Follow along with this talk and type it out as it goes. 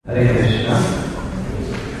Hare Krishna.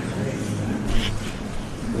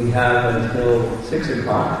 We have until 6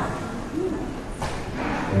 o'clock,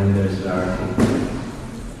 and there's an arati,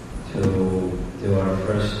 to do our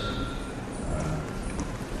first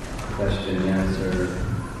question and answer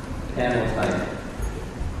panel type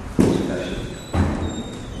discussion.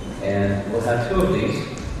 And we'll have 2 of these,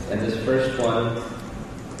 and this first one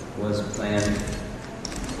was planned,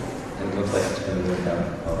 and it looks like it's going to work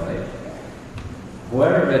out all right.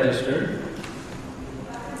 Whoever registered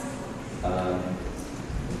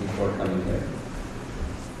before coming here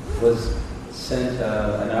was sent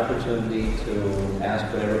an opportunity to ask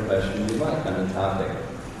whatever question you like on the topic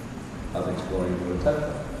of exploring Guru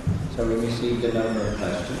Tattva. So we received a number of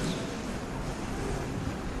questions,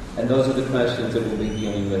 and those are the questions that we'll be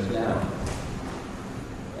dealing with now.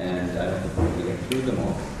 And I don't think we can get through them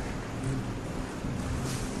all.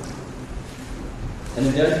 And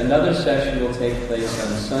another session will take place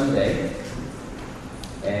on Sunday,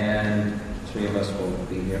 and 3 of us will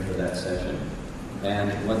be here for that session.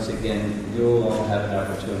 And once again, you'll all have an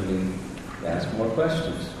opportunity to ask more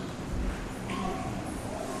questions.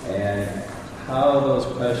 And how those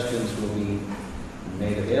questions will be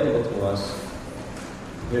made available to us,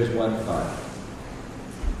 here's one thought.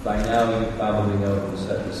 By now you probably know who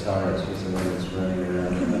Sati Sara is. She's the one that's running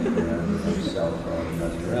around with her cell phone and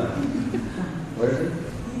running around. Where is it?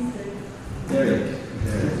 There he is.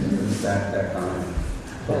 He's back on.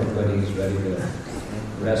 Everybody's ready to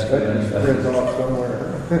rescue him. He's off somewhere.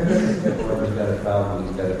 Whoever's got a problem,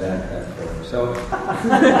 he's got a backpack for him.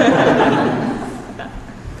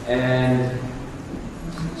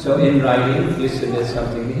 So in writing, you submit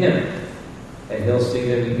something to him, and he'll see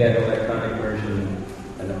that you get an electronic version,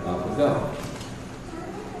 and off we go.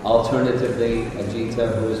 Alternatively,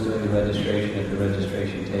 Ajita, who is doing the registration at the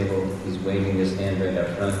registration table, he's waving his hand right up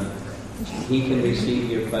front. He can receive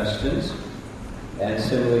your questions, and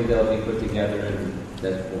similarly they'll be put together, and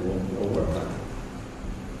that's what we'll work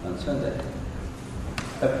on Sunday.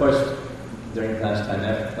 Of course, during class time,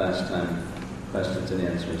 after class time, questions and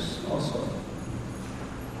answers also.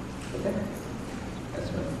 Okay? That's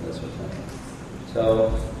what's happening.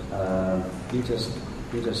 So, you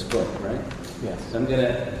just spoke, right? Yes. So I'm going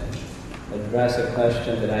to address a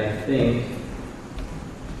question that I think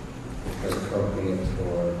was appropriate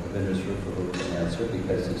for Ravindra Swarupa to answer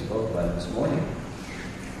because he spoke about it this morning.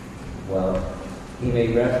 Well, he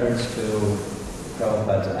made reference to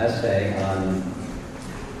Prabhupada's essay on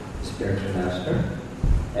the spiritual master,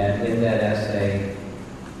 and in that essay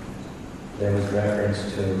there was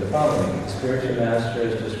reference to the following. The spiritual master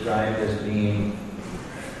is described as being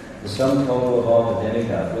the sum total of all the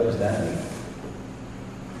demigods. What does that mean?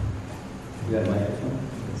 You have a microphone?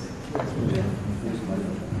 Yeah. Here's a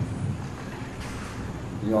microphone.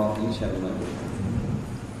 You all each have a microphone.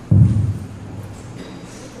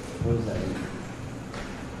 What does that mean?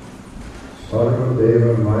 Sarva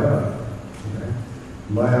Deva Maya. Okay.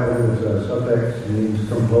 Maya is a suffix, means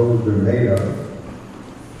composed or made of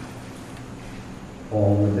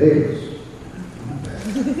all the devas.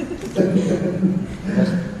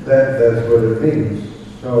 That's what it means.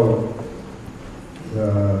 So,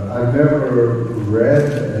 I've never read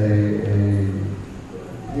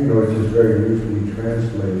it's just very loosely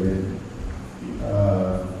translated.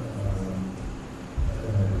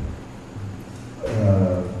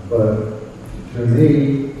 But to me,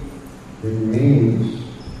 it means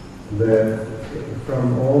that from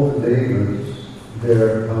all the devas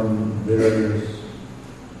there come various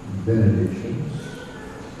benedictions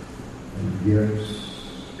and gifts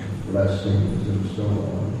and blessings and so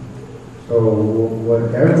on. So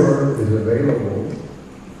whatever is available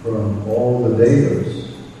from all the devas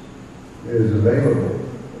is available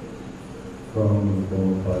from the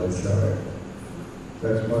Bodhisattva.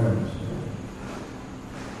 That's my understanding.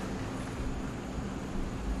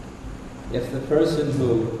 If the person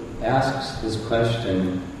who asks this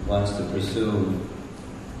question wants to pursue,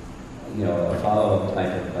 a follow-up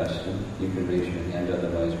type of question, you can raise your hand,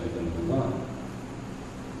 otherwise we're going to move on.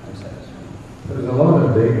 I'm satisfied. There's a lot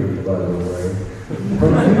of devas, by the way.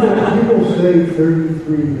 People say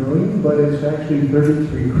 33 million, but it's actually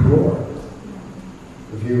 33 crore.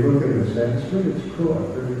 If you look at the Sanskrit, it's crore,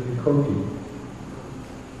 33 koti.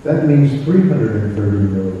 That means 330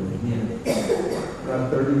 million. Yeah.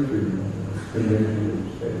 Not 33 million.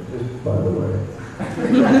 Just by the way.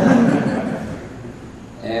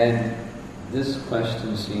 And this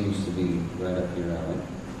question seems to be right up your alley.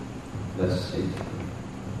 Let's see.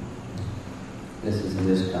 This is in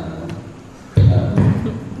this common.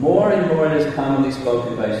 More and more it is commonly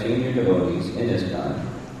spoken by senior devotees in ISKCON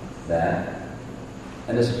that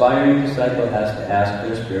An aspiring disciple has to ask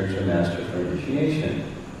their spiritual master for initiation.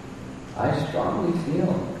 I strongly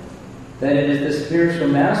feel that it is the spiritual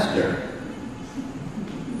master,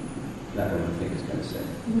 not what I think it's going to say,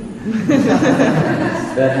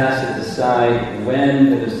 that has to decide when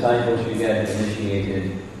the disciple should get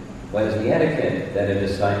initiated. What is the etiquette that a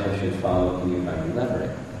disciple should follow? Can you find me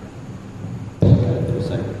elaborate?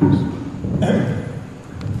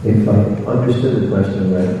 If I understood the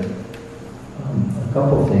question right, a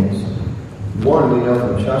couple of things. One, we know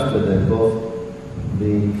from Shastra that both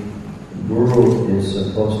the guru is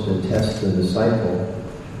supposed to test the disciple,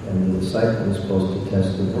 and the disciple is supposed to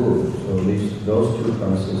test the guru. So at least those two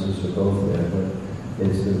processes are both there. But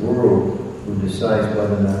it's the guru who decides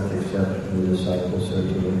whether or not to accept the disciple,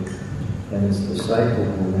 certainly. And it's the disciple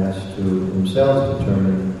who has to themselves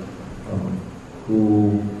determine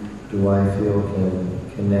who do I feel can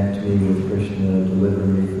connect me with Krishna, deliver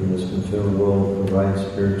me from this material world, provide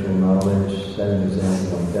spiritual knowledge, set an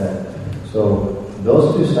example like that. So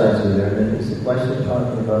those two sides are there, and it's the question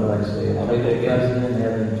talking about, like, say, president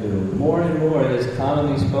having to... More and more it is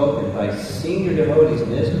commonly spoken by senior devotees in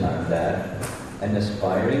ISKCON that an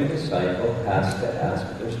aspiring disciple has to ask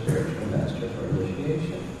their spiritual master for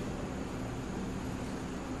initiation.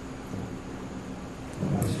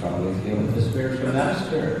 I strongly feel that the spiritual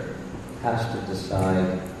master has to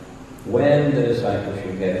decide when the disciple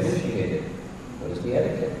should get initiated. What is the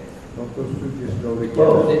etiquette? Don't those two just go together?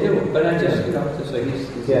 Well, they do, but I just, so he's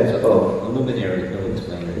both. A luminary, he'll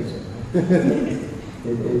explain it.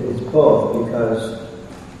 It's both, because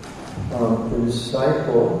the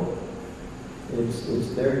disciple, it's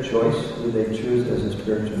their choice who they choose as a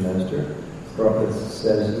spiritual master. Prabhupada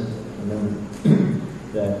says,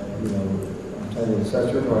 that, I'm telling you,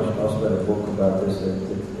 Sastra Maharaj also had a book about this, that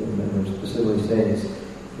specifically saying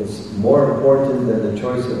it's more important than the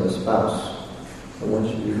choice of a spouse. So one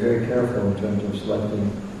should be very careful in terms of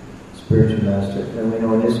selecting spiritual master. And we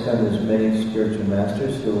know in ISKCON there's many spiritual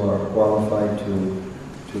masters who are qualified to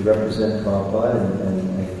represent Prabhupada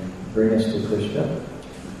and bring us to Krishna.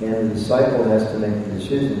 And the disciple has to make the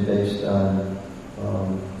decision based on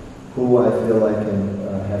who I feel I can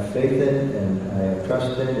have faith in and I have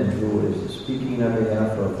trust in, and who is speaking on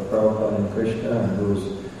behalf of Prabhupada and Krishna, and who is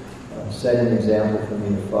set an example for me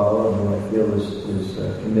to follow, and who I feel is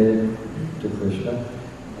committed to Krishna.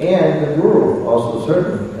 And the Guru also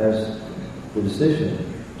certainly has the decision,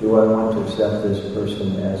 do I want to accept this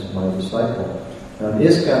person as my disciple? Now in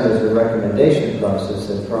ISKCON there's a recommendation process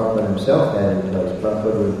that Prabhupada himself had in place.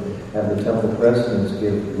 Prabhupada would have the temple presidents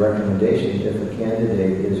give recommendations if a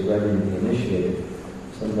candidate is ready to be initiated.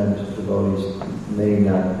 Sometimes devotees may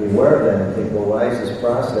not be aware of that and think, well, why is this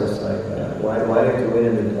process like that? Why do I have to wait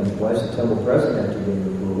in the temple? Why does the temple president have to give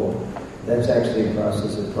approval? That's actually a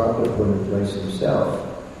process that Prabhupada put in place himself.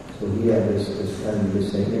 So he had this kind of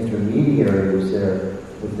this intermediary was there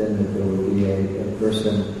within that there would be a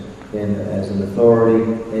person as an authority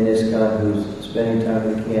in ISKCON who's spending time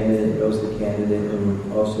with the candidate, knows the candidate, and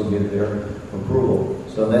would also give their approval.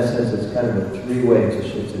 So in that sense, it's kind of a three-way.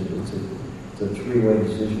 It's a three-way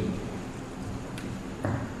decision.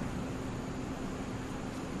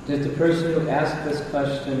 Did the person who asked this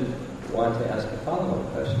question want to ask a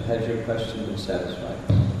follow-up question? Has your question been satisfied?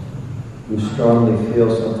 You strongly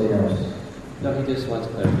feel something else. No, he just wants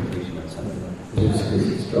clarification on something.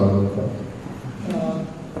 It's strongly felt.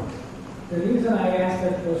 The reason I asked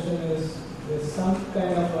that question is there's some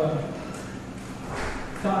kind of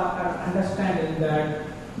understanding that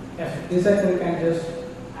a disciple can just,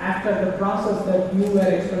 after the process that you were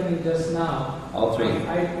explaining just now, all three.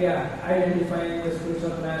 Identifying the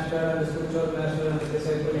spiritual master and the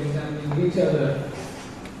disciple examining each other.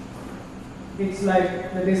 It's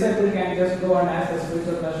like the disciple can just go and ask the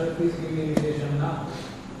spiritual master, please give me initiation now.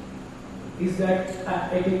 Is that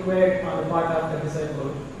etiquette on the part of the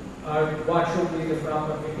disciple? Or what should be the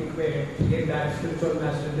proper etiquette in that spiritual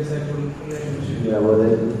master-disciple relationship? Yeah, well,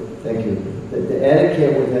 thank you. The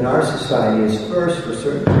etiquette within our society is first, for a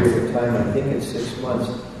certain period of time, I think it's 6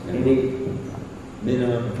 months, you need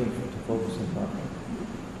minimum, I think, to focus on properly.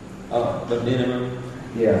 Oh, the minimum?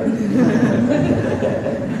 Yeah.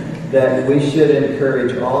 That we should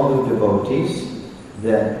encourage all new devotees,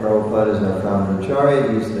 that Prabhupada is our founder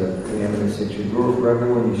Acharya, he's the preeminent Siksha Guru for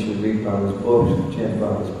everyone. You should read Prabhupada's books, chant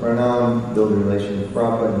Prabhupada's pranam, build a relation with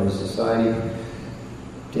Prabhupada and his society,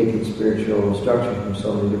 taking spiritual instruction from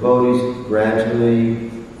so many devotees, gradually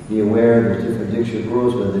be aware there's different Diksha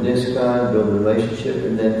Gurus within ISKCON, build a relationship,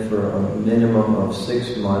 and then for a minimum of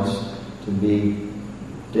 6 months to be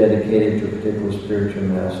dedicated to a particular spiritual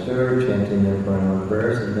master, chanting their pranam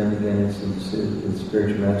prayers, and then again the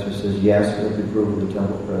spiritual master says yes with the approval of the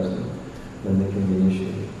temple president, then they can be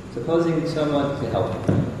initiated. Supposing someone, to help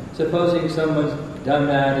you, supposing someone's done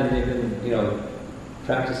that and they've been,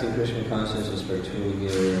 practicing Krishna consciousness for 2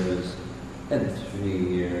 years, and 3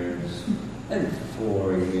 years, and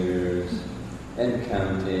 4 years, and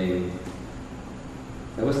counting.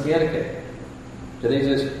 Now what's the etiquette?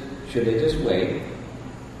 Should they just wait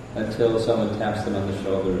until someone taps them on the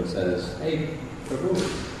shoulder and says, "Hey, Prabhu,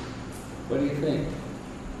 what do you think?"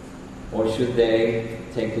 Or should they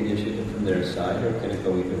take the initiative from their side, or can it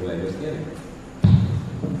go either way? What's the etiquette?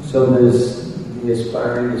 So the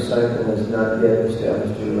aspiring disciple has not yet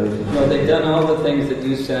established a relationship. No, they've done all the things that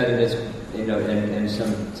you said, and it's, and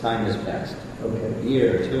some time has passed. Okay. A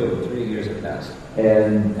year, 2, 3 years have passed.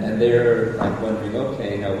 And they're like wondering,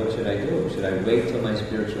 okay, now what should I do? Should I wait till my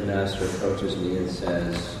spiritual master approaches me and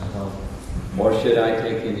says, or should I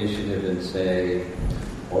take the initiative and say,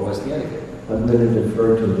 or what's the etiquette? I'm going to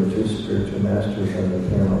defer to the 2 spiritual masters on the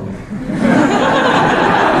panel.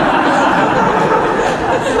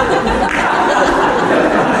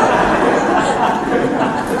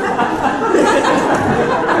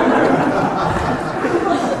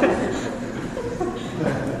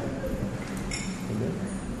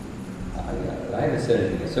 I haven't said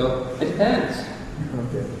anything. So it depends.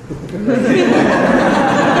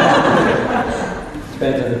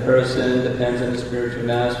 Depends on the person, depends on the spiritual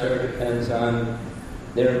master, depends on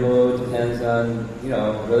their mood, depends on,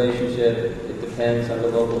 relationship, it depends on the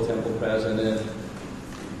local temple president.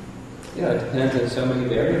 It depends on so many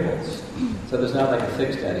variables. So there's not like a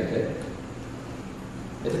fixed etiquette.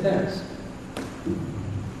 It depends.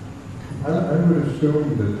 I would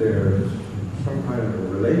assume that there's some kind of a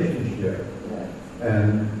relationship,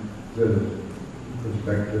 and the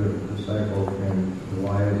prospective disciple can,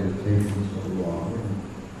 why is it taking so long?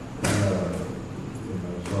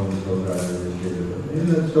 So and so got initiated, and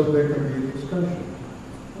then so there can be a discussion.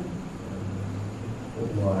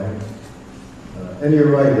 Why? And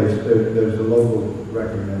you're right, there's a local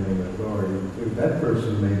recommending authority. If that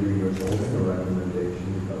person may be withholding a recommendation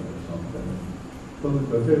because of something,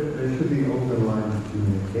 but there should be open lines of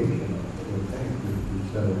communication, I would think, to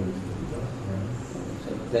settle these things up. Right? So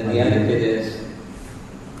then the etiquette is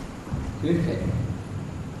communicate.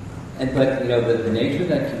 But the nature of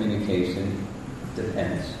that communication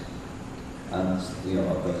depends on those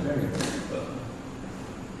variables.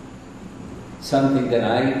 Something that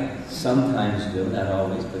I sometimes do, not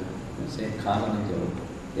always, but I say commonly do,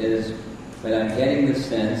 is when I'm getting the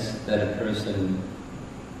sense that a person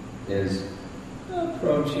is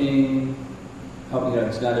approaching,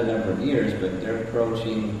 it's not a number of years, but they're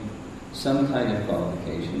approaching some kind of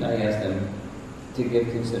qualification, I ask them to give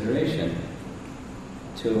consideration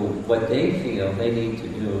to what they feel they need to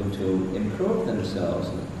do to improve themselves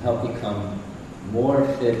and help become more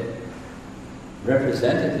fit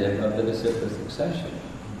representative of the disciplic succession.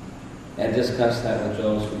 And discuss that with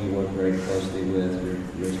those who you work very closely with,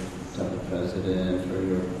 your temple president,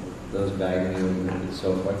 or those guiding you, and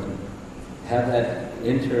so forth. And have that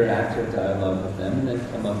interactive dialogue with them, and then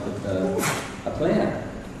come up with a plan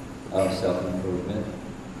of self-improvement.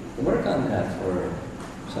 Work on that for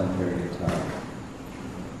some period of time.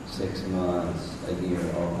 6 months, a year,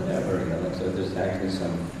 or whatever, so there's actually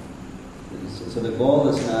so the goal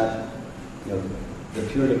is not, the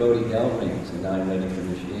pure devotee bell rings and now I'm ready for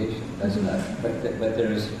initiation. That's not, but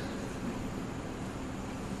there's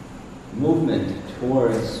movement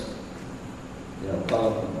towards,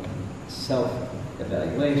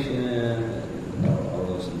 self-evaluation and all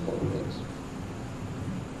those important things.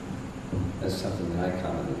 That's something that I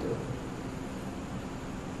commonly do.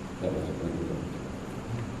 That was a point we don't do.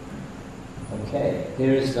 Okay,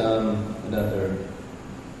 here's another,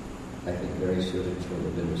 I think, very suited for the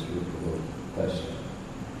Vimsrupa question.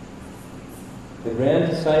 The grand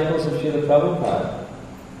disciples of Srila Prabhupada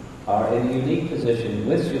are in a unique position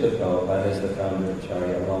with Srila Prabhupada as the founder of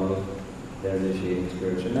Charya, along with their initiating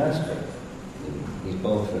spiritual master. He's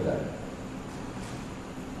both for them.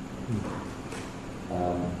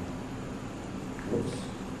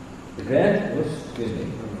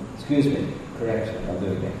 Correction, I'll do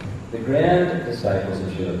it again. The grand disciples of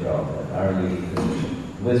Srila Prabhupada are in a unique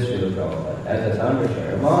position with Srila Prabhupada as the founder of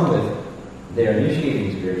Charya, along with their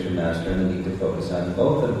initiating spiritual master, and the need to focus on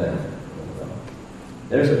both of them.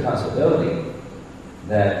 There's a possibility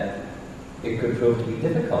that it could prove to be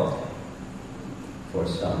difficult for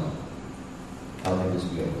some. How can this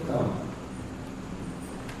be overcome?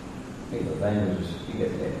 Hey, the language, you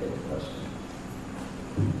get the question.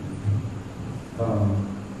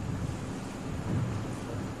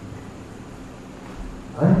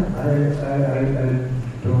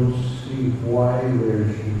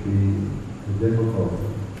 be the difficulty?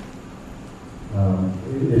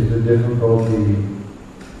 Is the difficulty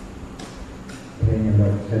paying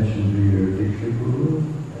enough attention to your Diksha Guru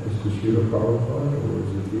as to Srila Prabhupada, or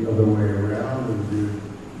is it the other way around? Is you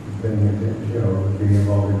paying attention, being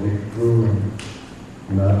involved in Diksha Guru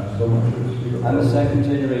and not so much as Srila Prabhupada? I'm a second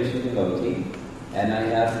generation devotee, and I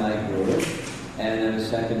have my Guru, and I'm a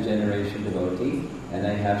second generation devotee, and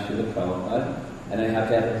I have Srila Prabhupada, and I have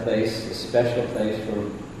to have a place, a special place for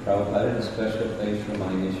Prabhupada, and a special place for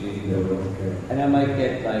my initiating Guru. Okay. And I might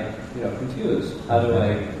get confused. How do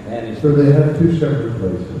I manage? So they have two separate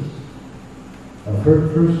places.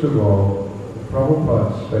 First of all,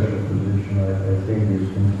 Prabhupada's special position, I think, is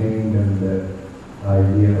contained in that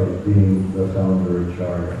idea of being the founder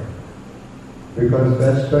acharya. Because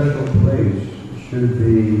that special place should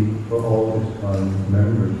be for all ISKCON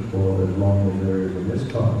members for as long as there is an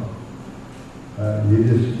ISKCON. You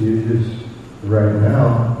just right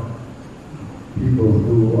now, people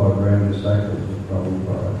who are grand disciples of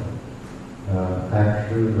Prabhupada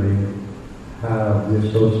actually have the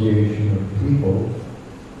association of people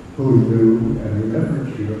who knew and remembered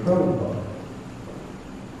Srila Prabhupada.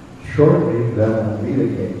 Shortly, that won't be the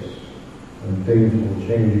case, and things will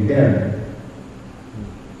change again.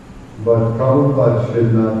 But Prabhupada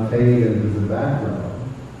should not fade into the background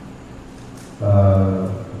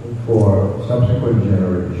for subsequent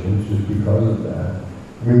generations just because of that.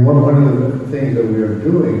 I mean, one of the things that we are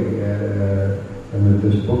doing, and that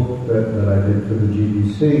this book that I did for the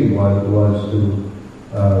GBC was to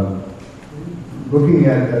looking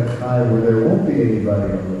at that time where there won't be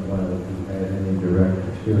anybody on the planet who had any direct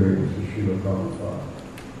experience of Srila Prabhupada.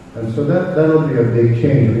 And so that'll be a big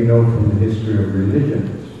change. We know from the history of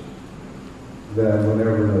religions that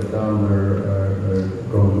whenever the founder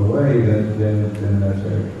goes away, then that's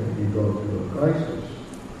actually, you go through a crisis.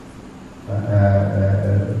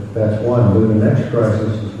 That's one. Then the next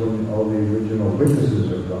crisis is when all the original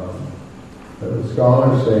witnesses are gone.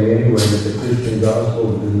 Scholars say anyway that the Christian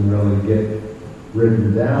gospel didn't really get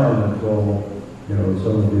written down until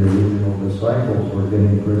some of the original disciples were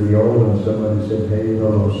getting pretty old, and somebody said, "Hey,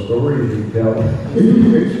 those stories you tell."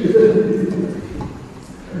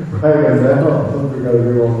 Right, and now, because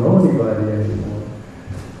we won't know anybody anymore.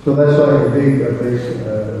 So that's like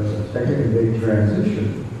a second big transition.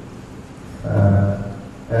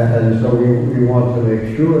 And so we want to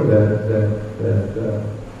make sure that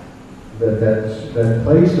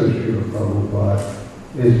place of Srila Prabhupada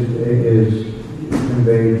is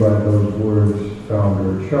conveyed by those words, founder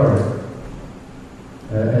acharya.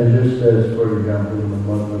 And just as, for example, in the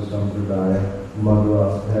Madhva Sampradaya, Madhva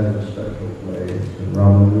has a special place, and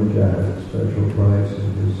Ramanuja has a special place in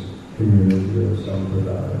his community of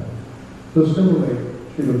Sampradaya. So similarly,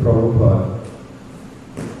 Srila Prabhupada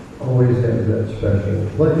always has that special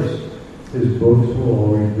place. His books will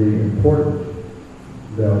always be important.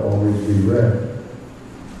 They'll always be read.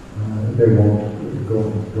 They won't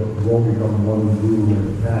become one guru in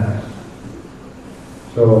the past.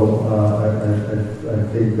 So I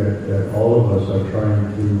think that all of us are trying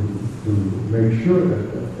to make sure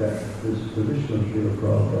that this position of Srila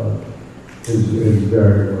Prabhupada is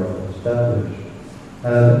very well established.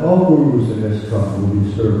 And all gurus in ISKCON will be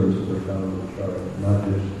servants of the founder acharya, not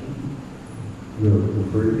just even the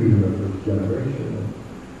first generation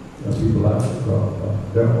of people after Prabhupada.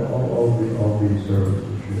 They'll all be servants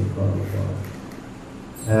of Srila Prabhupada.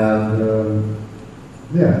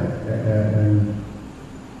 And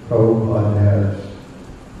Prabhupada has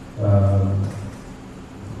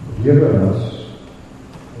given us,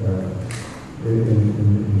 in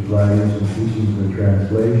his writings and teachings and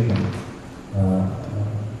translation,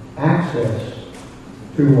 access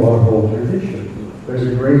to our whole tradition. There's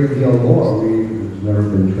a great deal more. It's never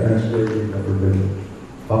been translated, never been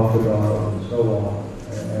talked about, and so on.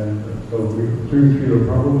 And so through Srila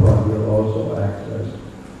Prabhupada, we'll also access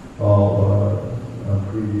all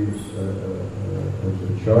previous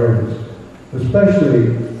acharyas, especially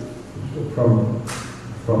from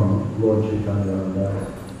Lord Chaitanya and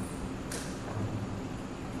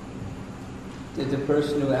Did the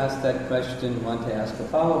person who asked that question want to ask a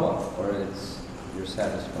follow-up, or you're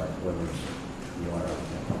satisfied whether you are?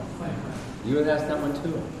 Fine. You would ask that one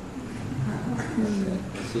too. Okay.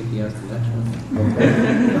 Let's see if he asks the next one.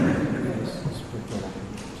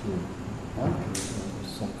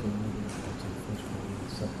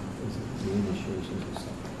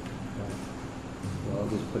 Well, I'll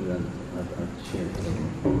just put it on our chair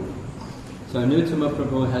table. So Anuttama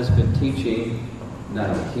Prabhu has been teaching, not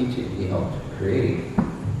only teaching, he helped create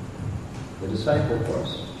the Disciple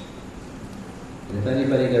Course. And if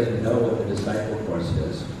anybody doesn't know what the Disciple Course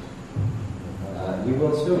is, You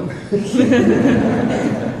will soon.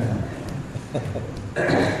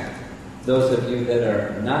 Those of you that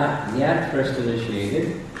are not yet first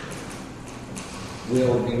initiated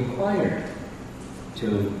will be required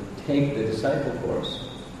to take the disciple course.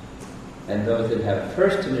 And those that have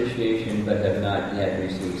first initiation but have not yet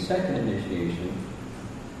received second initiation,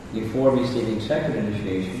 before receiving second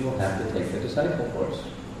initiation, will have to take the disciple course.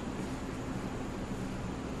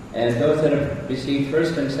 And those that have received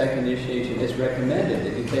first and second initiation, it's recommended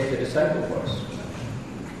that you take the disciple course.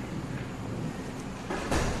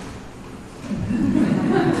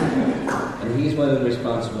 And he's one of the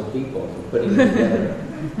responsible people for putting it together.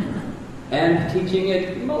 And teaching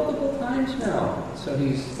it multiple times now. So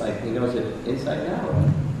he's like, he knows it inside and out.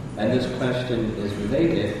 And this question is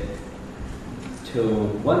related to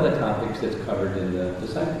one of the topics that's covered in the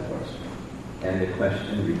disciple course. And the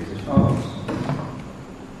question reads as follows.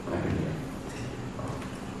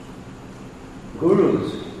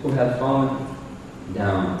 Gurus who have fallen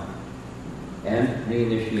down and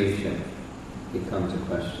reinitiation becomes a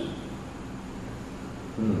question.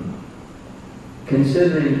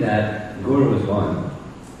 Considering that Guru is one,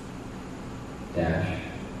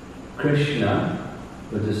 Krishna,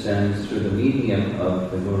 who descends through the medium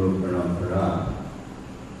of the Guru Parampara,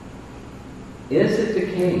 is it the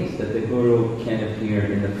case that the Guru can appear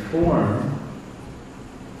in the form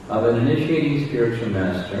of an initiating spiritual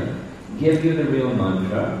master, give you the real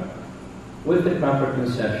mantra, with the proper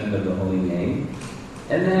concession of the holy name,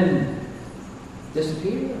 and then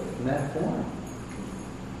disappear in that form?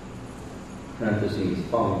 Parentheses,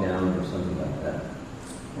 falling down or something like that.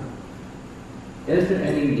 Is there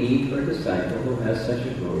any need for a disciple who has such a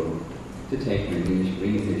guru to take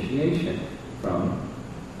reinitiation from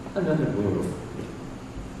another guru?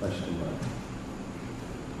 Question mark.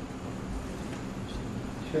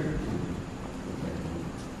 Sure.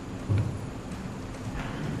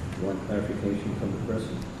 You want clarification from the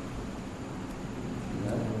person?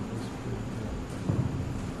 No?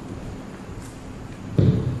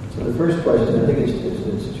 So the first question, I think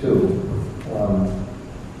it's two.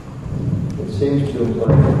 It seems to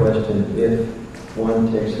imply the question, if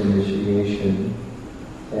one takes initiation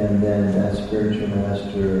and then that spiritual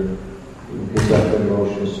master gives up the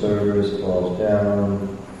devotional service, falls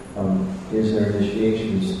down, is their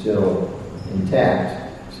initiation still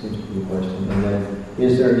intact? Seems to be the question. And then,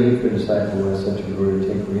 is there a need for a disciple who has such a guru to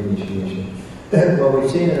take reinitiation? Well, we've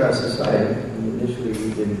seen in our society, initially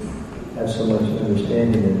we didn't have so much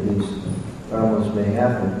understanding that these problems may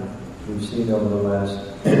happen. We've seen over the last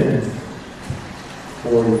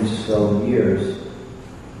 40 so years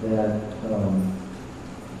that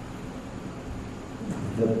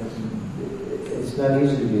it's not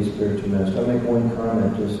easy to be a spiritual master. I'll make one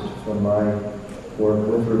comment just from my work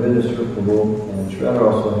with Ravinda Srupalu, and Shredder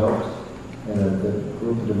also helped, and the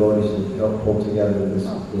group of devotees that helped pull together this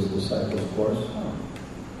disciples course.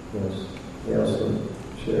 Yes, they also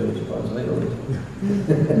share responsibility.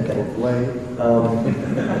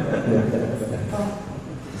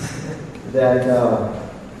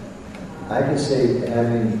 I can say,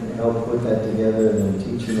 having helped put that together and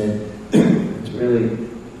then teaching it, it's really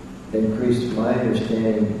increased my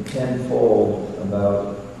understanding tenfold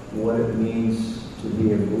about what it means to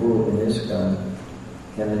be a guru in ISKCON.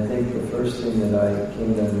 And I think the first thing that I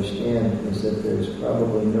came to understand is that there's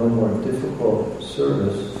probably no more difficult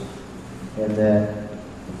service, and that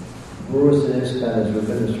gurus in ISKCON, as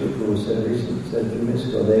Ravinda Srupalu said a few minutes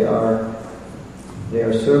ago, they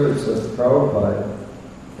are servants of Prabhupada,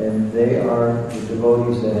 and they are the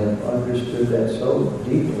devotees that have understood that so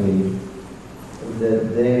deeply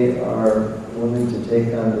that they are willing to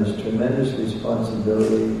take on this tremendous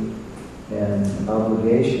responsibility and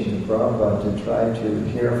obligation to Prabhupada to try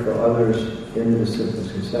to care for others in the disciple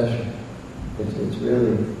succession. It's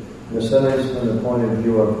really, sometimes from the point of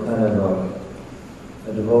view of kind of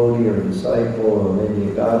a devotee or a disciple, or maybe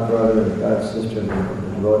a godbrother or a godsister of a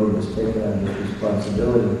devotee that's taken on this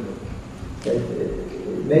responsibility,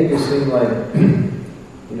 it may just seem like,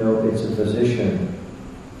 it's a position,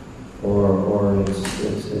 or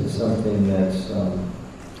it's something that's,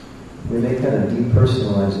 we may kind of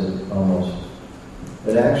depersonalize it almost.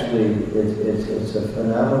 But actually, it's a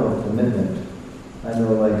phenomenal commitment. I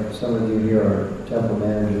know, like, some of you here are temple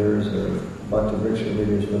managers or bhakti vriksha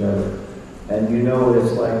leaders, whatever, and you know what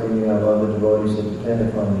it's like when you have other devotees that depend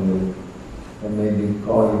upon you and maybe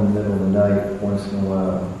call you in the middle of the night once in a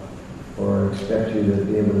while, or expect you to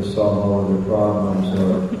be able to solve all of their problems,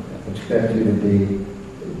 or expect you to be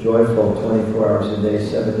joyful 24 hours a day,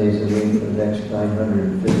 7 days a week for the next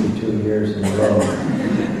 952 years in a row,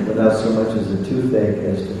 without so much as a toothache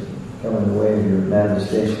as to come in the way of your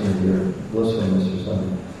manifestation of your blissfulness or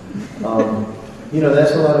something.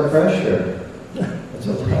 That's a lot of pressure.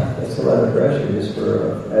 That's a lot of pressure just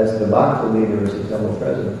for, as the Bhakta leader, as the temple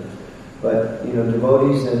president. But,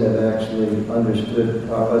 devotees then have actually understood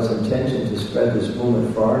Prabhupada's intention to spread this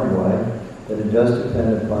movement far and wide, that it does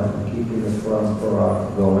depend upon keeping the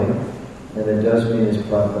parampara going, and it does mean, as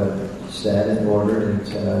Prabhupada said and ordered, and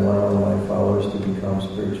said, I want all my followers to become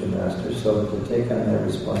spiritual masters. So to take on that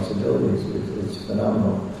responsibility is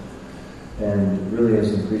phenomenal, and really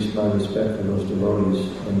has increased my respect for those devotees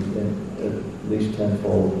in at least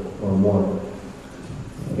tenfold or more.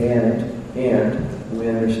 And we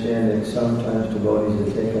understand that sometimes devotees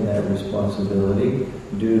have taken that responsibility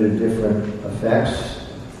due to different effects.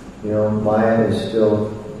 Maya is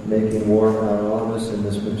still making war on all of us in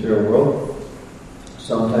this material world.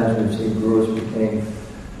 Sometimes we've seen gurus became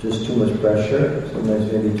just too much pressure.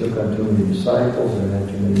 Sometimes maybe took on too many disciples or had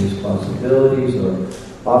too many responsibilities, or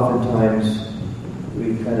oftentimes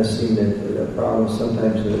we've kind of seen that a problem.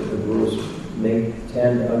 Sometimes the gurus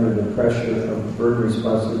tend under the pressure of burden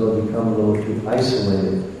responsibility become a little too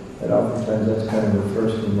isolated. And oftentimes that's kind of the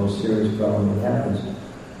first and most serious problem that happens,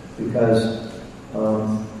 because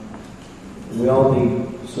we all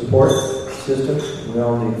need support systems, we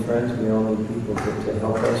all need friends, we all need people to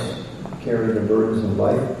help us carry the burdens of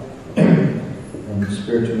life. And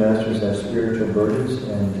spiritual masters have spiritual burdens,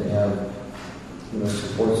 and to have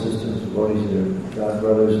support systems, devotees that are God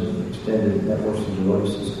brothers, and extended networks of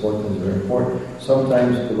devotees to support them is very important.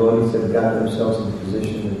 Sometimes devotees have gotten themselves in a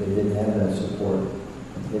position that they didn't have that support.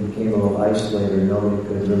 They became a little isolated, nobody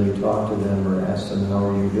could really talk to them or ask them, how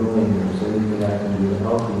are you doing, or is there anything I can do to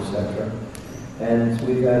help you, etc. And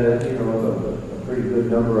we've got a pretty good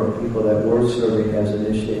number of people that were serving as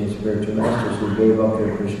initiating spiritual masters who gave up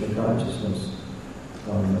their Krishna consciousness.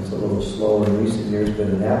 It's a little slow in recent years, but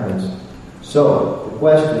it happens. So the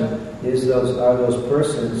question is, are those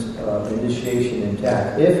persons' initiation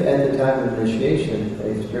intact? If at the time of initiation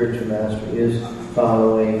a spiritual master is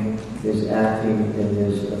following, is acting in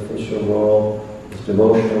his official role, his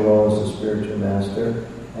devotional role as a spiritual master,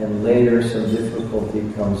 and later some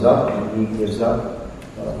difficulty comes up and he gives up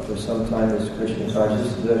for some time his Krishna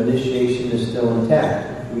consciousness, the initiation is still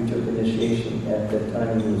intact. If we took initiation at that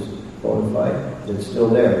time he was bona fide, it's still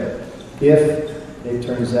there. If it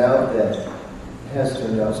turns out that, has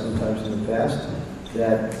turned out sometimes in the past,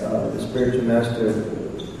 that the spiritual master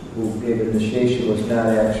who gave initiation was not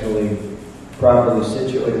actually properly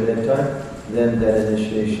situated at that time, then that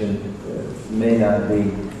initiation may not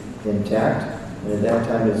be intact. And at that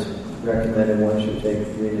time it's recommended one should take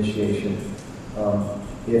reinitiation.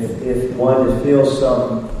 If one feels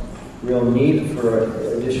some real need for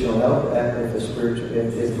additional help,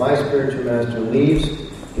 if my spiritual master leaves,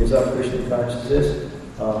 gives up Krishna consciousness,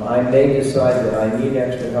 I may decide that I need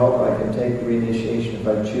extra help. I can take reinitiation if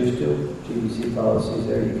I choose to. GBC policies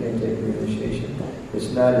there, you can take reinitiation. It's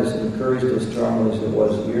not as encouraged as strongly as it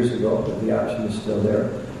was years ago, but the option is still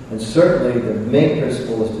there. And certainly the main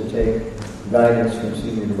principle is to take guidance from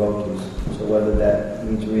senior devotees. So whether that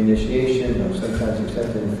means reinitiation or sometimes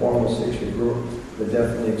accepting a formal 6-year group, but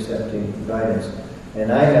definitely accepting guidance.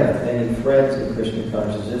 And I have many friends in Krishna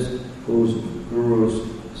consciousness whose gurus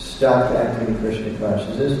stopped acting in Krishna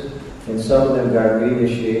consciousness, and some of them got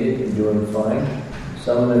reinitiated and doing fine.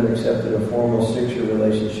 Some of them accepted a formal 6-year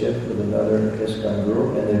relationship with another ISKCON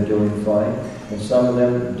group, and they're doing fine. And some of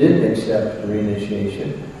them didn't accept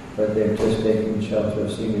reinitiation, but they're just taking shelter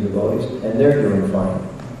of senior devotees, and they're doing fine.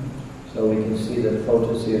 So we can see the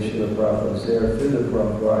potency of Srila Prabhupada is there through the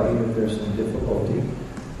parampara, even if there's some difficulty,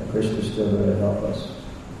 and Krishna is still going to help us.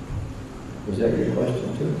 Was that your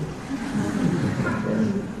question too?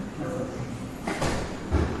 Okay.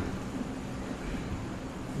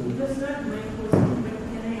 It was not my question, but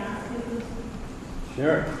can I ask you a question?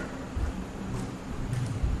 Sure.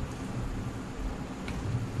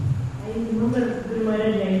 I remember Guru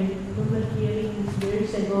Maharaj, I remember hearing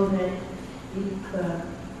years ago that if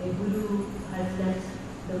a guru has left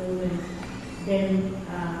the movement, then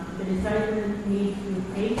the disciple needs to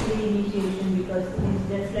take the initiation, because it's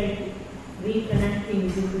just like reconnecting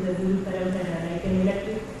with the Guru Parampara, like an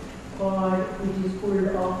electric cord which is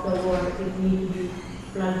pulled off the wall, it needs to be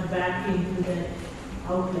plugged back into the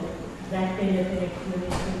outlet. That kind of an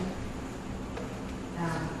explanation.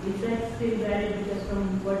 Is that still valid? Because from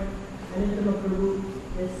what Anantama Prabhu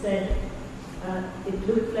just said, it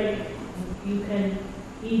looks like you can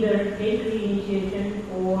either take reinitiation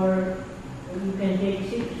or you can take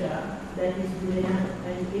shiksha, that is good enough.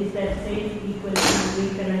 And is that same equal to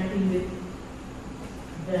reconnecting with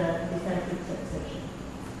the disciple succession?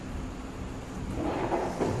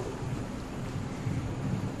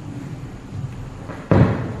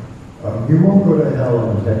 You won't go to hell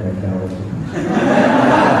on the technicality.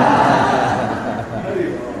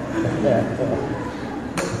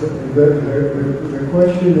 The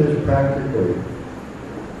question is practically,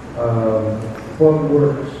 what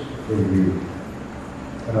works for you?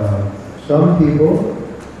 Some people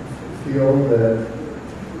feel that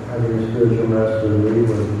having a spiritual master leave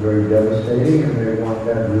was very devastating and they want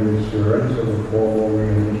that reassurance of a formal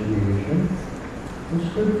reinitiation. It's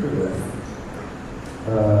good for them.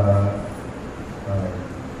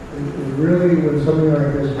 Really, when something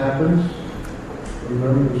like this happens,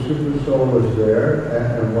 remember the super soul is there,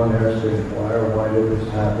 and one has to inquire, why did this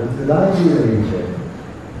happen? Did I do anything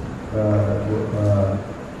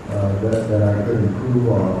that I could improve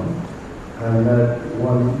on? And that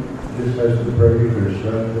one just has to pray to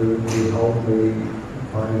Krishna to help me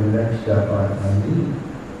find the next step I need.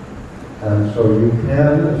 And so you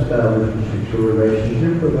can establish a sexual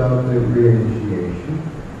relationship without the reinitiation,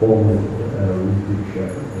 formal rediksha,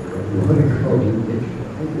 or you want to call it.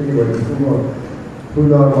 Anyway,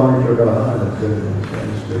 Puna mantra gahan, it says in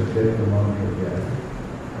Sanskrit, take the mantra again.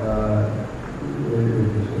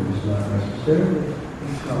 It's not necessary.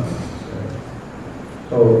 It's not necessary.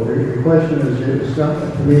 So the question is, it's not,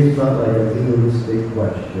 to me, it's not like a legalistic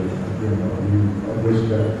question. You know, you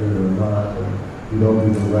respect it or not, and you don't do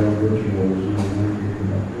the right rituals,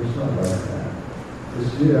 it's not like that.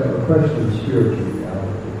 It's a question of spiritual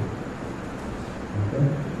reality. Okay?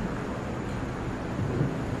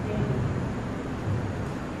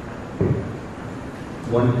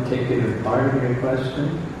 One particular part of your question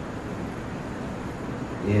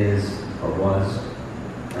is, or was,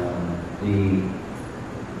 the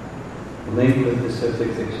link with the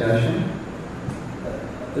cyclic succession,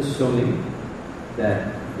 assuming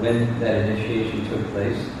that when that initiation took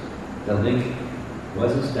place, the link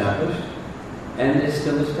was established and is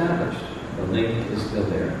still established. The link is still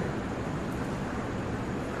there.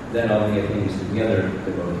 Then all the other things the other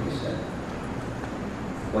devotees said.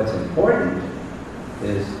 What's important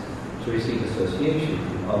is to receive association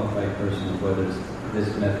from qualified persons, whether it's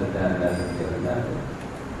this method, that method, the other method.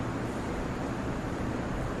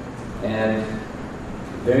 And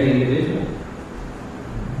very individual.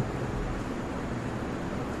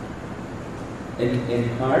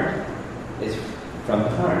 In part, it's from the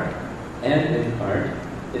heart, and in part,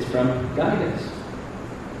 it's from guidance.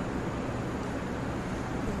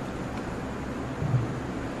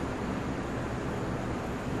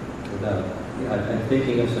 I'm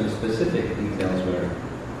thinking of some specific details where,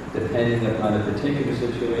 depending upon a particular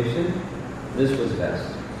situation, this was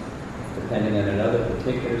best. Depending on another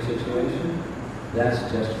particular situation, that's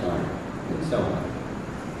just fine, and so on.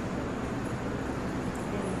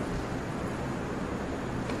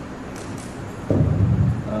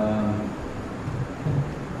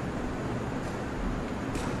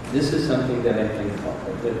 This is something that I think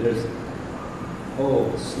that there's a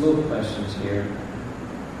whole slew of questions here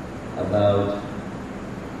about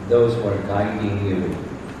those who are guiding you,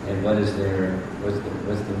 and what is their, what's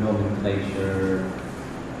the nomenclature,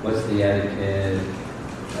 what's the etiquette,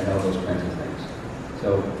 and all those kinds of things.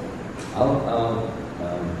 So I'll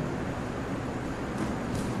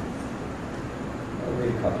read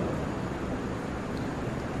a couple.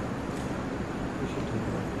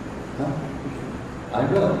 Huh? I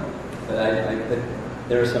will, but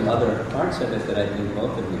there are some other parts of it that I think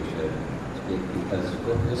both of you should speak, because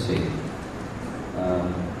we'll see.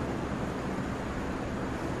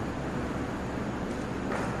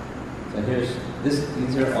 So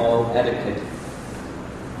these are all etiquette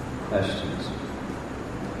questions.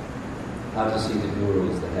 How to see the Guru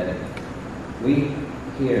is the headache. We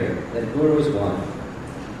hear that Guru is one,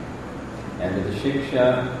 and that the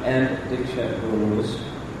Shiksha and Diksha Gurus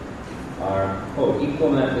are, quote,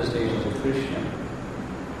 equal manifestations of Krishna.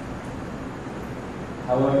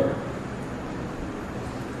 However,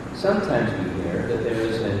 sometimes we hear that there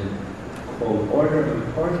is an, quote, order of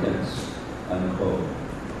importance, unquote,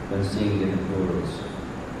 when seeing the Gurus.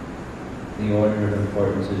 The order of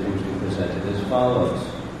importance is usually presented as follows.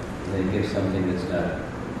 They give something that's not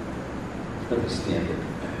really standard.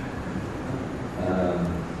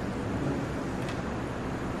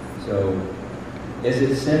 So, is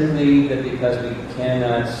it simply that because we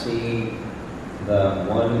cannot see the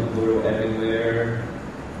one Guru everywhere,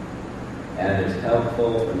 and it's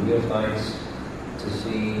helpful for neophytes to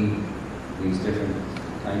see these different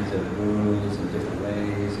kinds of gurus in different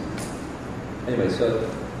ways? Anyway, so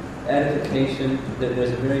edification,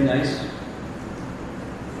 there's a very nice,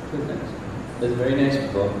 two things. There's a very nice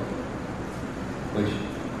book, which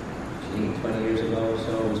 20 years ago or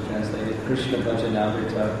so was translated, Krishna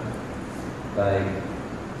Bhajanamrita, by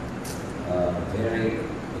a very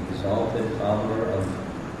exalted follower of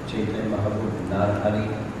Chaitanya Mahaprabhu, Narahari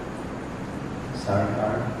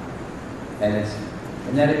Sarkar, and it's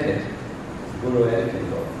an etiquette, Guru etiquette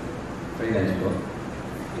book, very nice book.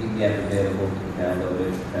 PDF available to download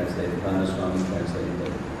it, translated, Ramaswamy translated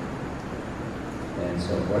it, and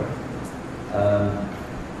so forth.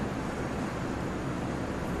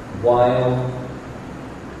 While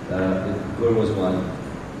the Guru was one,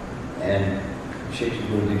 and Shiksha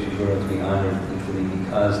Guru, Diksha Guru to be honored equally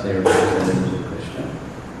because they are representatives of Krishna,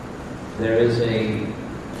 there is a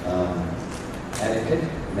etiquette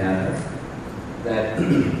matter that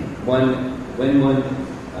when one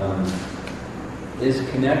is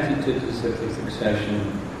connected to the cyclic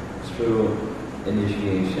succession through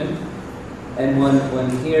initiation, and one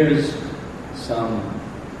hears some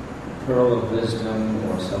pearl of wisdom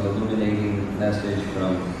or some illuminating message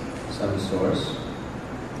from some source,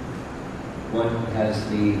 one has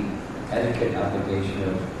the etiquette obligation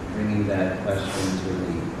of bringing that question to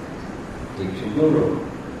the Diksha Guru.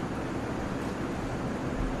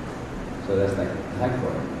 So that's like the high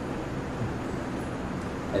court.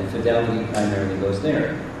 And fidelity primarily goes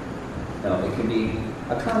there. Now, it can be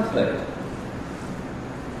a conflict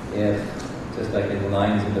if, just like in the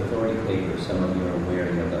lines of authority papers, some of you are aware,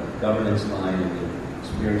 you have a governance line and the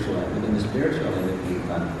spiritual line. Within the spiritual line, there can be a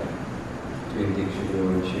conflict between Diksha Guru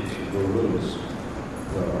and Shiksha Gurus.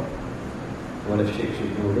 Plural. What if Shiksha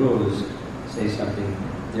Gurus say something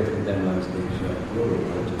different than one's Diksha Guru?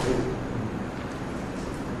 What to do?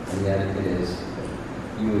 And the etiquette is,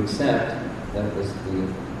 you accept that was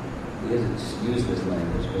he doesn't use this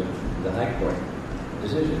language, but the High Court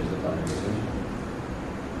decision is the final decision.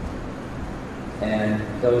 And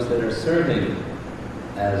those that are serving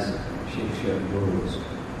as Shiksha Gurus,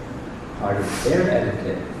 part of their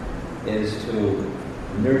etiquette is to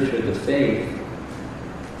nurture the faith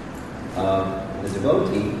of the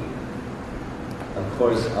devotee, of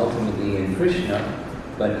course, ultimately in Krishna,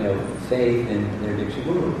 but faith in their Diksha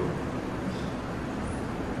Guru.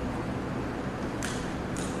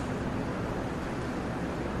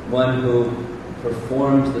 One who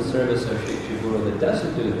performs the service of Shiksha Guru that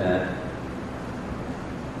doesn't do that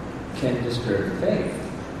can disturb the faith.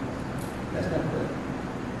 That's not good.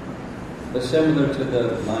 But similar to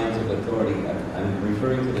the lines of authority, I'm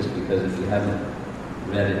referring to this because if you haven't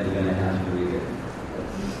read it, you're going to have to read it.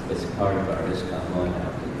 It's part of our ISKCON law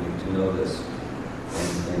now. You need to know this,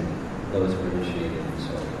 and those who are initiated and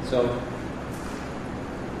so on. So,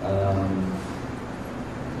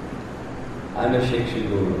 I'm a Shiksha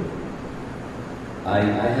Guru. I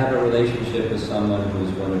have a relationship with someone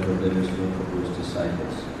who's one of Ravindra Prabhu's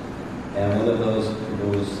disciples. And one of those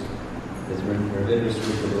Prabhu's, Ravindra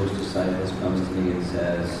Prabhu's disciples comes to me and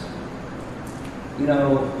says,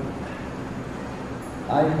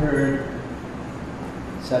 I heard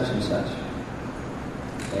such and such,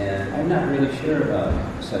 and I'm not really sure about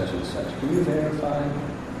such and such. Can you verify?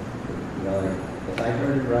 If I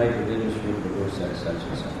heard it right, Ravindra Prabhu said such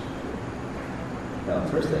and such. Now,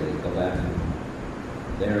 first I need to go back and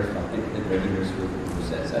verify that Ravindra Prabhu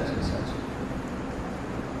said such and such.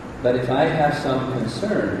 But if I have some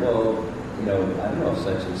concern, well, I don't know if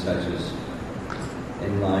such and such is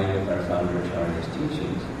in line with our founder Acharya's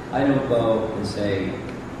teachings, I don't go and say,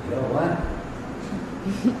 what?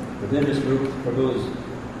 Ravindra Prabhu's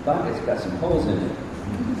bucket's got some holes in it.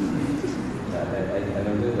 I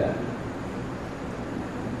don't do that.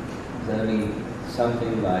 Does that mean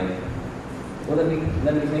something like, well, let me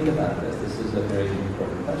think about this. This is a very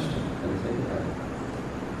important question. Let me think about it.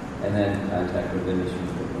 And then contact Ravindra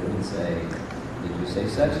Prabhu and say, did you say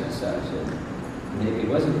such and such? And maybe it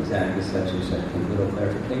wasn't exactly such and such. Can a little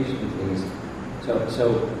clarification, please?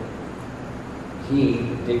 So he,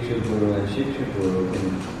 Diksha Guru and Shiksha Guru, can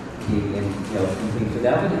keep in complete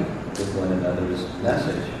fidelity with one another's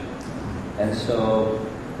message. And so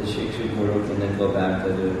the Shiksha Guru can then go back to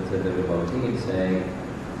the devotee and say,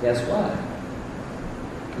 guess what?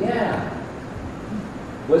 Yeah,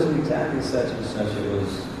 it wasn't exactly such and such, it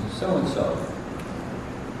was so-and-so.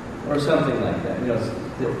 Or something like that.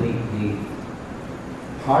 The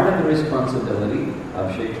part of the responsibility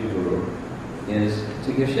of Shiksha Guru is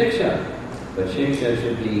to give Shiksha. But Shiksha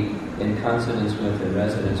should be in consonance with and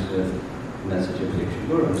resonance with the message of Shiksha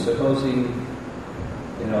Guru.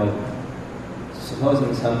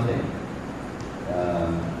 Supposing something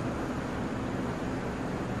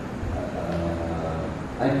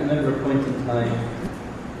I remember a point in time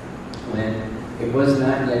when it was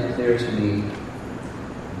not yet clear to me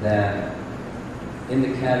that in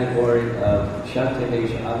the category of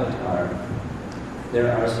Shaktavesha avatar,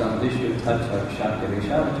 there are some Vishnu Tattva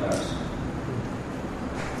Shaktavesha avatars.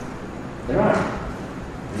 There are.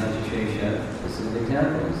 And Shesha, this is an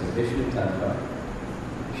example, is the Vishnu Tattva,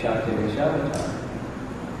 Shakti Vaishavatar.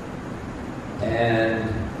 And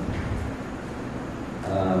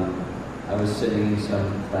I was sitting in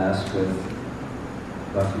some class with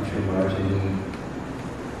Bhakti Srimaraj, and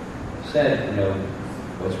he said, you know,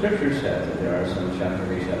 what Scripture says, that there are some Shakti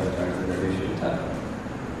Vaishavatars that are Vishnu Tattva.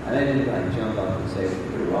 And I didn't like jump up and say,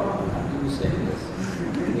 you're wrong, how do you say this?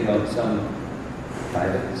 You know, some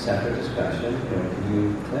private, separate discussion, you know, can you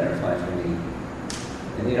clarify for me?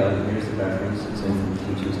 And you know, here's the reference, it's in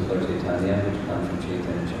Teachings of Lord Chaitanya, which comes from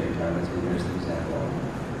Chaitanya Charitamrita, and here's the example.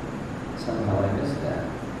 Somehow I missed that.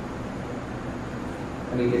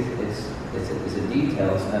 I mean, it's a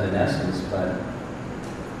detail, it's not an essence, but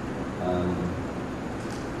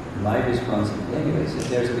my responsibility, anyways, if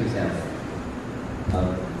there's an example of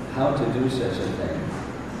how to do such a thing,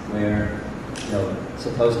 where, you know,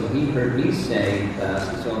 supposing he heard me say in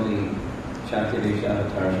class, it's only Shakti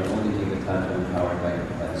Vaishavatars are only Jiva Tattva empowered by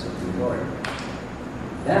the Supreme Lord.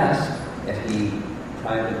 Best if he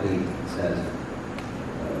privately says,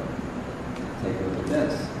 take a look at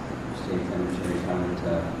this. Chaitanya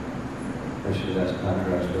Charitamrita, Krishnadas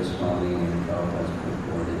Kaviraj Goswami, and Prabhupada's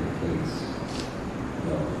purport indicates, you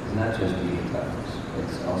know, it's not just Jiva Tattvas,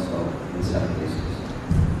 it's also, in some cases,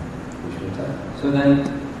 Vishnu Tattva. So then,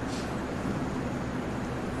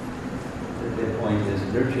 the point is,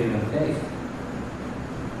 nurturing of faith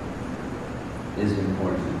is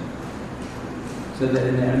important. So that,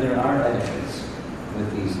 and there are etiquettes with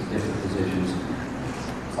these different positions,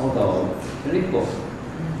 although they're equal.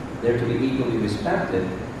 They're to be equally respected.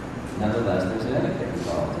 Nonetheless, there's an etiquette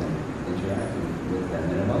involved in interacting with them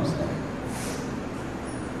and amongst them.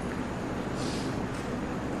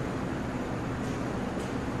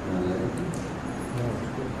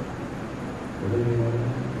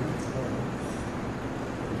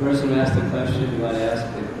 The person who asked the question, you want to ask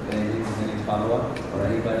if any follow-up, or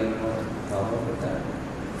anybody want to follow up with that?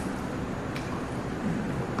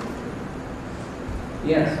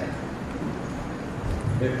 Yes.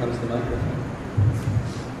 Here comes the microphone.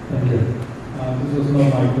 Thank you. This was not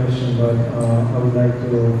my question, but I would like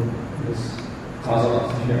to just follow up.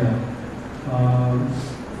 Sure.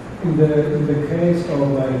 In the case of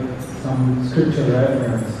like some scripture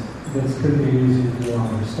reference, that's pretty easy to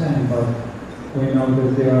understand, but we know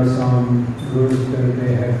that there are some gurus that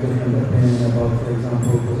they have different opinion about, for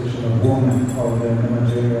example, position of woman or the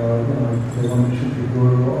Namajaya, or you know, if the woman should be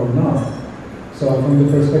guru or not. So from the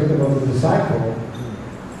perspective of the disciple,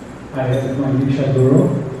 I have my Diksha Guru,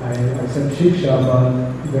 I accept Shiksha,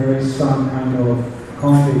 but there is some kind of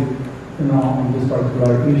conflict, you know, on this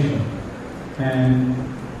particular issue. And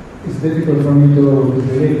it's difficult for me to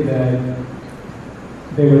believe that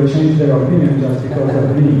they will change their opinion just because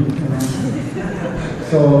of me. You know?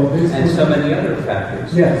 So this and so many other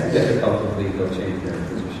factors. Yes. Difficult to believe they'll change their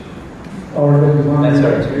position. Or the one That's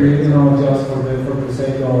our that, experience. you know, just for the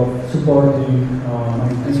sake of supporting my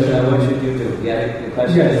And so now what should you do? Yeah, the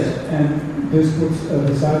question yes, is. and this puts a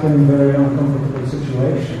disciple in a very uncomfortable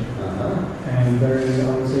situation. And very, I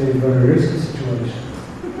would say, very risky situation.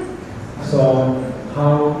 So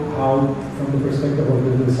how from the perspective of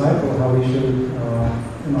the disciple, how we should,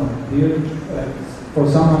 deal, like, for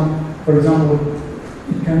someone, for example,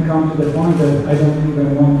 it can come to the point that I don't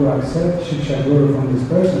even want to accept Shiksha Guru from this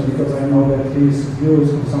person because I know that his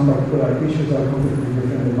views on some particular issues are completely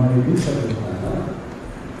different than my Diksha Guru.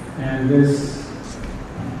 And this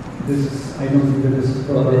is, I don't think that this is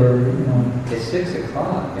proper, It's 6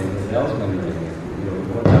 o'clock and the bell's going to ring.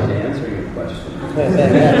 We're about to answer your question.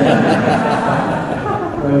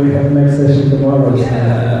 Well, we have next session tomorrow.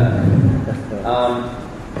 Yeah.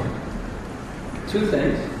 Two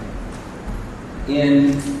things.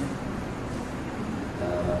 In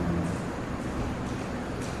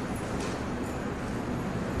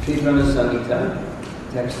Sri Brahma Samhita,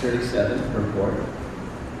 text 37, purport,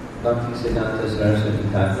 Bhakti Siddhanta Saraswati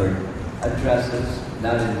Thakur addresses,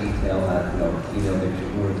 not in detail, not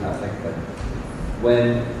Guru topic, but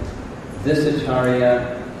when this Acharya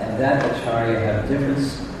and that Acharya have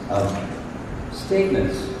difference of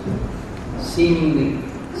statements, seemingly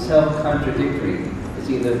self-contradictory. It's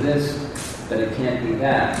either this, but it can't be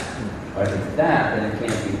that, or if it's that, then it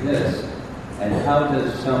can't be this. And how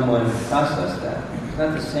does someone process that? It's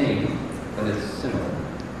not the same, but it's similar.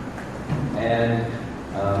 And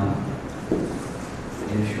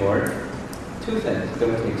in short, two things.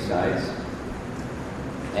 Don't take sides.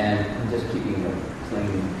 And just keeping a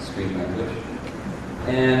plain street language.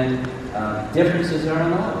 And differences are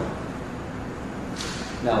allowed.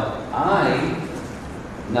 Now, I,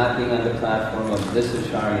 not being on the platform of this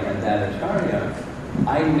Acharya and that Acharya,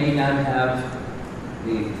 I may not have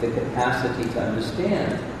the capacity to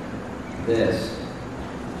understand this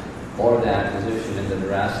or that position in the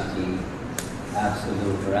veracity,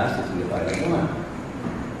 absolute veracity of either one.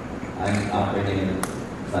 I'm operating in a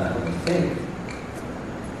platform of faith.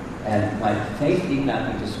 And my faith need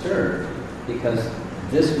not be disturbed because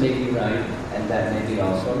this may be right and that may be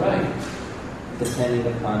also right, depending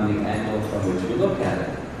upon the angle from which you look at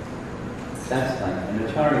it. That's like an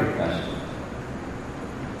Acharya question.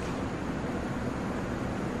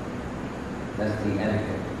 That's the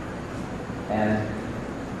etiquette. And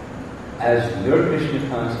as your Krishna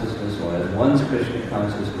consciousness or as one's Krishna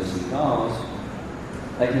consciousness evolves,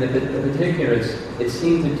 like in the particular, it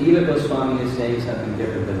seems that Jiva Goswami is saying something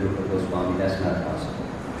different than Rupa Goswami. That's not possible.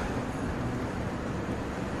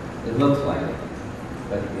 It looks like it.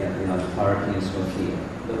 But, Paraki and Swakiya.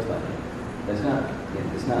 Looks like it. That's not.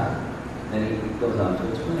 It's not. Then he goes on to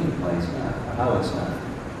explain why it's not, or how it's not.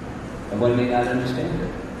 And one may not understand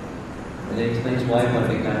it. And then he explains why one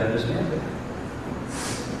may not understand it.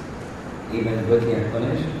 Even with the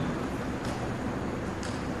explanation.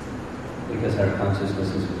 Because our consciousness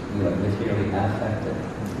is materially affected.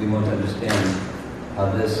 We won't understand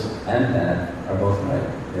how this and that are both right.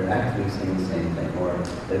 They're actually saying the same thing, or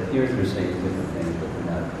it appears they're saying different things, but they're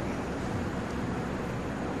not.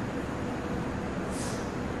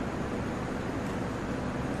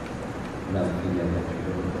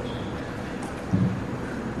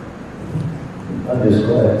 I'm just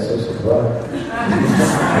glad it's 6 o'clock.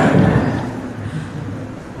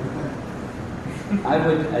 I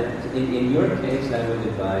would, in your case, I would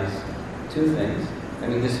advise two things. I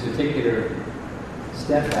mean, this particular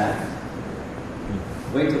step back,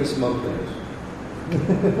 wait till the smoke clears.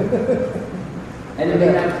 And it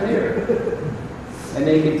may not clear. And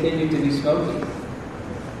they continue to be smoky.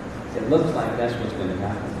 It looks like that's what's going to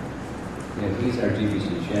happen. He's our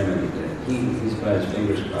GBC chairman. He's got his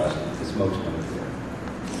fingers crossed. The smoke's going to clear.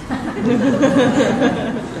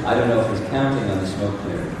 I don't know if he's counting on the smoke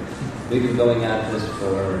clearing. We've been going at this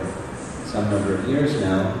for some number of years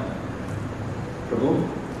now, Prabhu,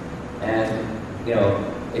 and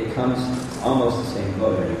it comes almost the same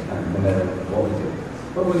vote every time, no matter what we do.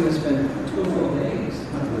 But we're going to spend 2 full days,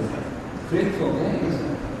 3 full days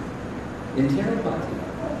in Tirupati,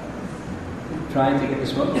 trying to get the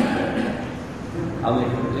smoking clear. I'll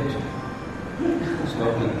make a prediction.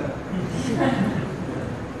 Smoking.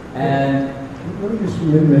 And let me just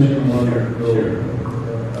mention one Sure.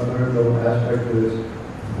 other little aspect of this.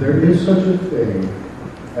 There is such a thing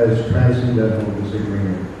as transcendental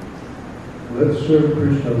disagreement. Let's serve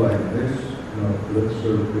Krishna like this, no, let's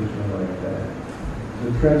serve Krishna like that.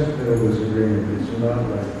 The transcendental disagreement is not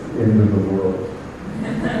like the end of the world.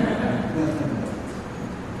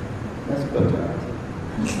 that's good.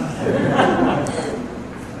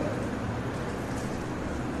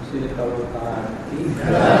 See the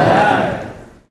Prabhupada.